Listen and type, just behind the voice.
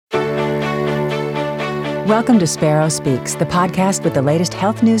Welcome to Sparrow Speaks, the podcast with the latest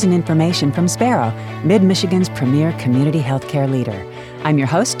health news and information from Sparrow, Mid-Michigan's premier community healthcare leader. I'm your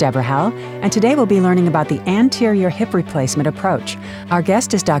host, Deborah Howell, and today we'll be learning about the anterior hip replacement approach. Our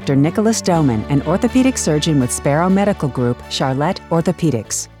guest is Dr. Nicholas Doman, an orthopedic surgeon with Sparrow Medical Group, Charlotte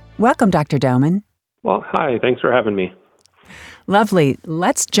Orthopedics. Welcome, Dr. Doman. Well, hi. Thanks for having me. Lovely.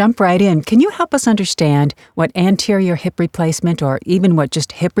 Let's jump right in. Can you help us understand what anterior hip replacement or even what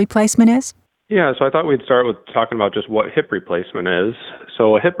just hip replacement is? Yeah, so I thought we'd start with talking about just what hip replacement is.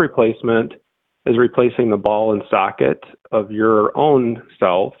 So a hip replacement is replacing the ball and socket of your own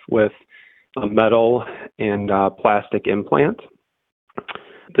self with a metal and plastic implant.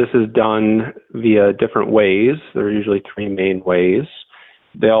 This is done via different ways. There are usually three main ways.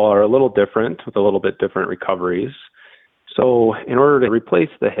 They all are a little different with a little bit different recoveries. So in order to replace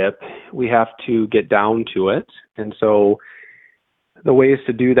the hip, we have to get down to it. And so the ways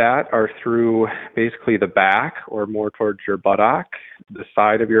to do that are through basically the back or more towards your buttock, the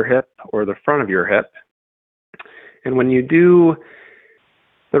side of your hip, or the front of your hip. And when you do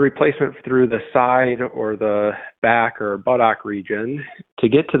the replacement through the side or the back or buttock region, to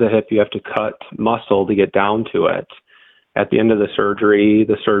get to the hip, you have to cut muscle to get down to it. At the end of the surgery,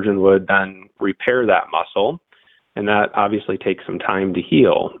 the surgeon would then repair that muscle, and that obviously takes some time to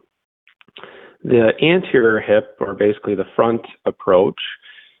heal. The anterior hip, or basically the front approach,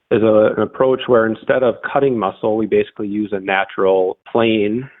 is an approach where instead of cutting muscle, we basically use a natural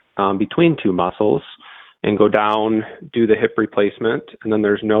plane between two muscles and go down, do the hip replacement, and then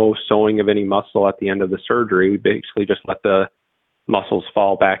there's no sewing of any muscle at the end of the surgery. We basically just let the muscles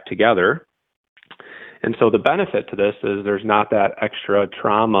fall back together. And so the benefit to this is there's not that extra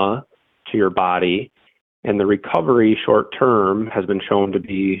trauma to your body, and the recovery short term has been shown to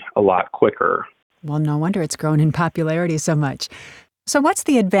be a lot quicker. Well, no wonder it's grown in popularity so much. So what's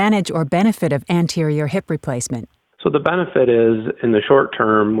the advantage or benefit of anterior hip replacement? So the benefit is in the short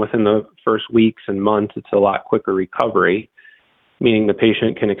term, within the first weeks and months, it's a lot quicker recovery, meaning the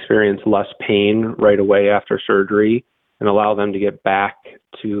patient can experience less pain right away after surgery and allow them to get back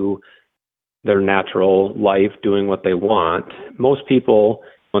to their natural life doing what they want. Most people,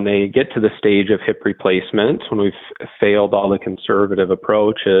 when they get to the stage of hip replacement, when we've failed all the conservative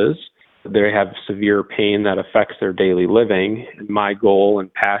approaches, they have severe pain that affects their daily living. And my goal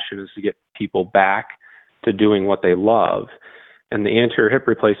and passion is to get people back to doing what they love. And the anterior hip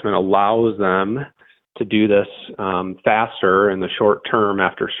replacement allows them to do this faster in the short term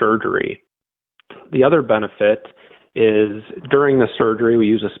after surgery. The other benefit is during the surgery, we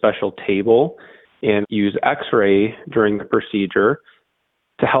use a special table and use X-ray during the procedure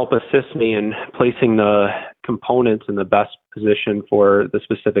to help assist me in placing the components in the best position for the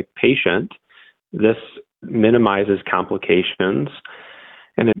specific patient. This minimizes complications,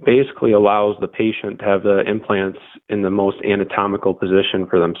 and it basically allows the patient to have the implants in the most anatomical position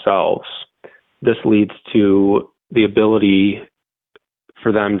for themselves. This leads to the ability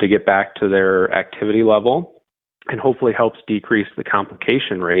for them to get back to their activity level and hopefully helps decrease the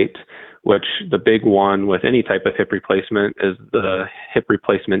complication rate, which the big one with any type of hip replacement is the hip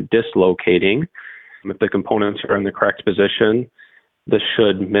replacement dislocating. If the components are in the correct position, this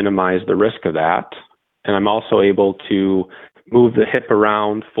should minimize the risk of that. And I'm also able to move the hip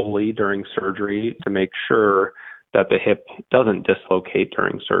around fully during surgery to make sure that the hip doesn't dislocate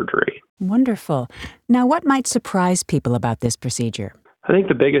during surgery. Wonderful. Now, what might surprise people about this procedure? I think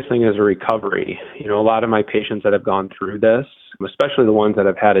the biggest thing is a recovery. A lot of my patients that have gone through this, especially the ones that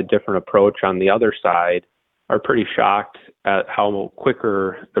have had a different approach on the other side, are pretty shocked at how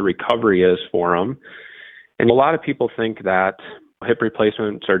quicker the recovery is for them. And a lot of people think that hip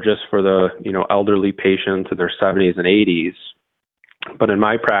replacements are just for the, elderly patients in their 70s and 80s. But in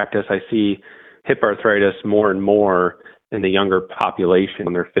my practice, I see hip arthritis more and more in the younger population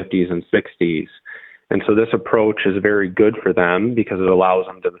in their 50s and 60s. And so this approach is very good for them because it allows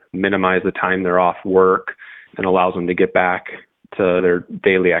them to minimize the time they're off work and allows them to get back to their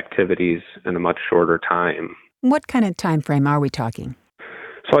daily activities in a much shorter time. What kind of time frame are we talking?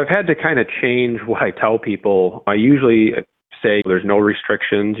 So I've had to kind of change what I tell people. I usually say there's no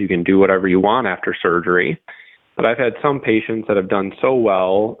restrictions. You can do whatever you want after surgery. But I've had some patients that have done so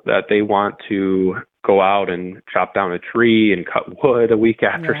well that they want to go out and chop down a tree and cut wood a week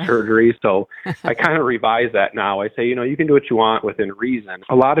after surgery. So I kind of revise that now. I say, you can do what you want within reason.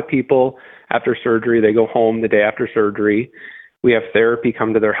 A lot of people after surgery, they go home the day after surgery. We have therapy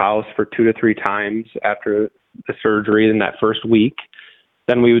come to their house for 2 to 3 times after the surgery in that first week.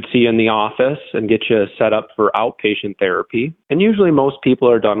 Then we would see you in the office and get you set up for outpatient therapy. And usually most people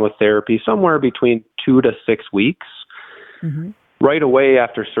are done with therapy somewhere between 2 to 6 weeks. Mm-hmm. Right away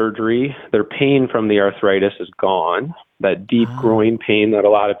after surgery, their pain from the arthritis is gone. That deep groin pain that a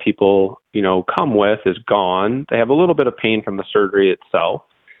lot of people, come with is gone. They have a little bit of pain from the surgery itself,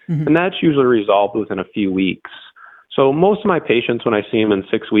 and that's usually resolved within a few weeks. So most of my patients, when I see them in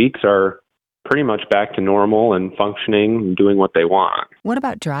 6 weeks, are pretty much back to normal and functioning and doing what they want. What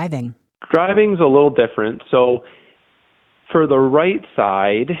about driving? Driving's a little different. So for the right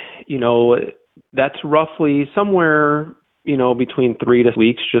side, that's roughly somewhere, between 3 to 6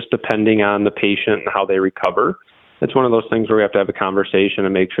 weeks, just depending on the patient and how they recover. It's one of those things where we have to have a conversation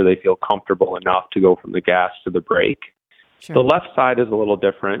and make sure they feel comfortable enough to go from the gas to the brake. Sure. The left side is a little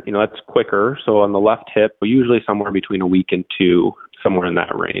different. That's quicker. So on the left hip, usually somewhere between a week and 2, somewhere in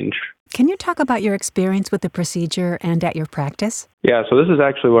that range. Can you talk about your experience with the procedure and at your practice? Yeah, so this is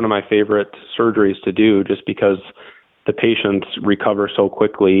actually one of my favorite surgeries to do just because the patients recover so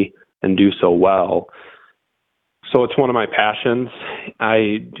quickly and do so well. So it's one of my passions.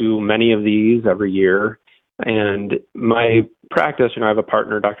 I do many of these every year. And my practice, I have a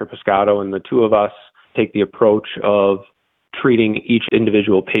partner, Dr. Pescato, and the two of us take the approach of treating each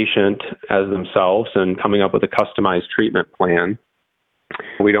individual patient as themselves and coming up with a customized treatment plan.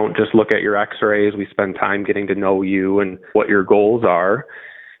 We don't just look at your x-rays. We spend time getting to know you and what your goals are.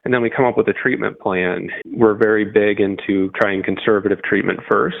 And then we come up with a treatment plan. We're very big into trying conservative treatment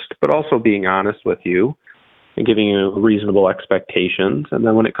first, but also being honest with you and giving you reasonable expectations. And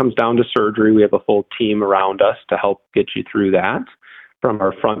then when it comes down to surgery, we have a full team around us to help get you through that, from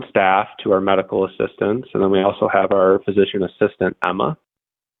our front staff to our medical assistants. And then we also have our physician assistant, Emma,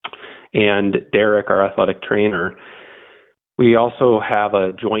 and Derek, our athletic trainer. We also have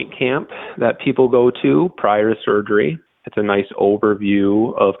a joint camp that people go to prior to surgery. It's a nice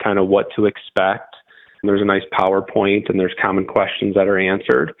overview of kind of what to expect. And there's a nice PowerPoint, and there's common questions that are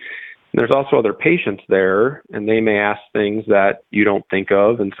answered. And there's also other patients there, and they may ask things that you don't think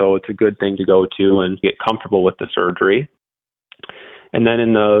of, and so it's a good thing to go to and get comfortable with the surgery. And then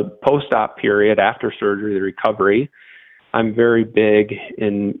in the post-op period, after surgery, the recovery, I'm very big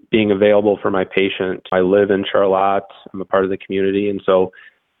in being available for my patient. I live in Charlotte. I'm a part of the community, and so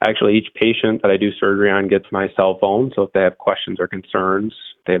actually each patient that I do surgery on gets my cell phone, so if they have questions or concerns,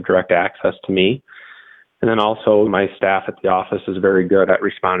 they have direct access to me. And then also my staff at the office is very good at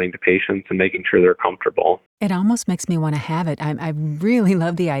responding to patients and making sure they're comfortable. It almost makes me want to have it. I really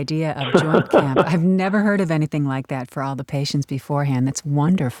love the idea of joint camp. I've never heard of anything like that for all the patients beforehand. That's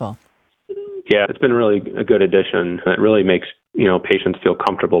wonderful. Yeah, it's been really a good addition. It really makes, patients feel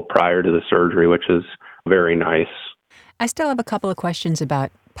comfortable prior to the surgery, which is very nice. I still have a couple of questions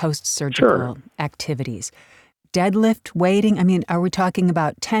about post-surgical activities. Deadlift, weighting, are we talking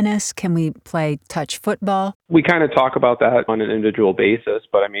about tennis? Can we play touch football? We kind of talk about that on an individual basis,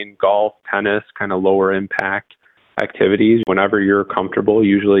 but golf, tennis, kind of lower impact activities, whenever you're comfortable,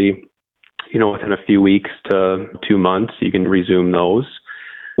 usually, within a few weeks to 2 months, you can resume those.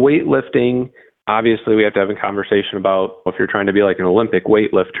 Weightlifting, obviously we have to have a conversation about if you're trying to be like an Olympic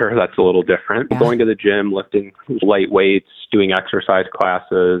weightlifter, that's a little different. Yeah. Going to the gym, lifting light weights, doing exercise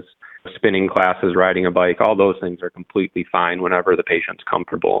classes, spinning classes, riding a bike, all those things are completely fine whenever the patient's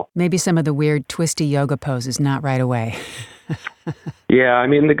comfortable. Maybe some of the weird twisty yoga poses, not right away. Yeah,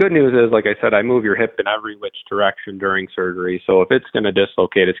 the good news is, like I said, I move your hip in every which direction during surgery. So if it's going to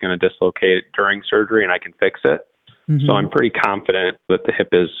dislocate, it's going to dislocate during surgery and I can fix it. Mm-hmm. So I'm pretty confident that the hip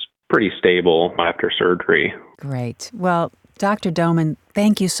is pretty stable after surgery. Great. Well, Dr. Doman,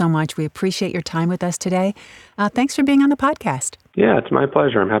 thank you so much. We appreciate your time with us today. Thanks for being on the podcast. Yeah, it's my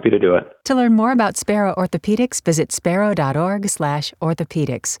pleasure. I'm happy to do it. To learn more about Sparrow Orthopedics, visit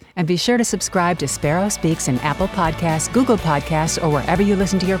sparrow.org/orthopedics. And be sure to subscribe to Sparrow Speaks in Apple Podcasts, Google Podcasts, or wherever you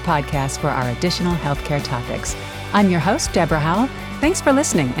listen to your podcasts for our additional healthcare topics. I'm your host, Deborah Howell. Thanks for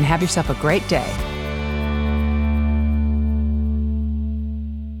listening and have yourself a great day.